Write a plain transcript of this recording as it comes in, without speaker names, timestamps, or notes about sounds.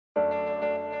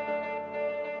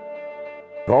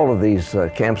All of these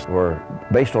camps were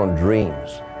based on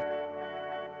dreams.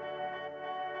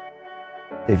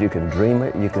 If you can dream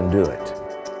it, you can do it.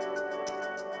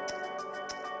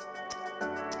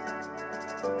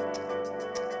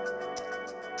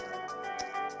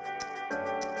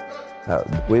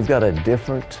 We've got a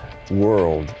different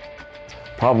world.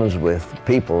 Problems with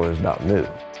people is not new.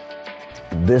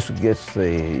 This gets the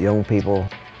young people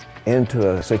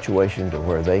into a situation to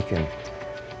where they can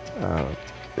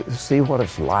see what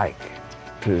it's like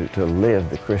to live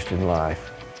the Christian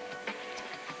life.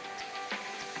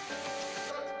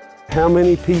 How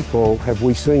many people have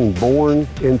we seen born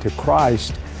into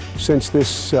Christ since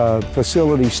this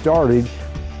facility started?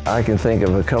 I can think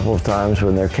of a couple of times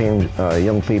when there came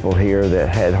young people here that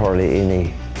had hardly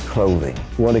any clothing.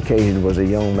 One occasion was a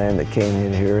young man that came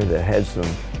in here that had some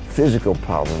physical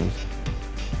problems,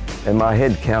 and my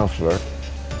head counselor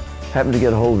happened to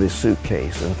get a hold of his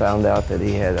suitcase and found out that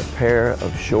he had a pair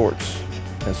of shorts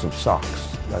and some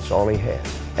socks. That's all he had.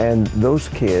 And those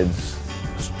kids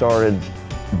started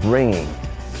bringing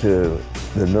to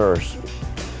the nurse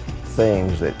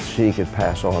things that she could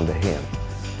pass on to him.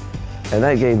 And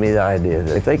that gave me the idea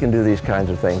that if they can do these kinds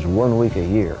of things 1 week a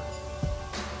year,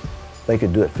 they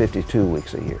could do it 52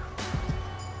 weeks a year.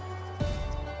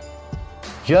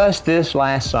 Just this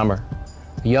last summer,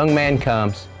 a young man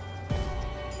comes.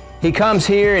 He comes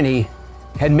here and he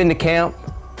hadn't been to camp.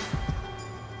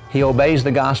 He obeys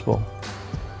the gospel.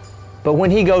 But when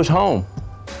he goes home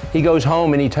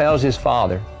and he tells his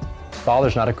father,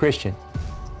 father's not a Christian.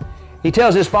 He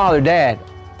tells his father, Dad,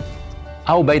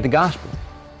 I obeyed the gospel,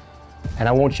 and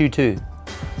I want you to.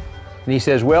 And he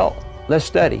says, well, let's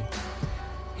study.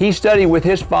 He studied with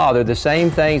his father the same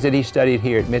things that he studied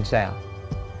here at Mid-South.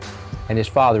 And his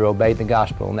father obeyed the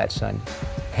gospel on that Sunday.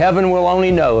 Heaven will only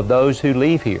know of those who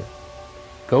leave here,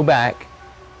 go back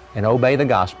and obey the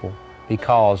gospel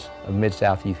because of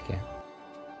Mid-South Youth Camp.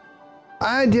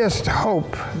 I just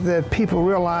hope that people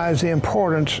realize the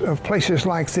importance of places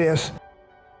like this.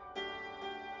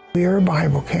 We are a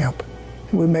Bible camp.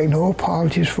 We make no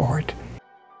apologies for it.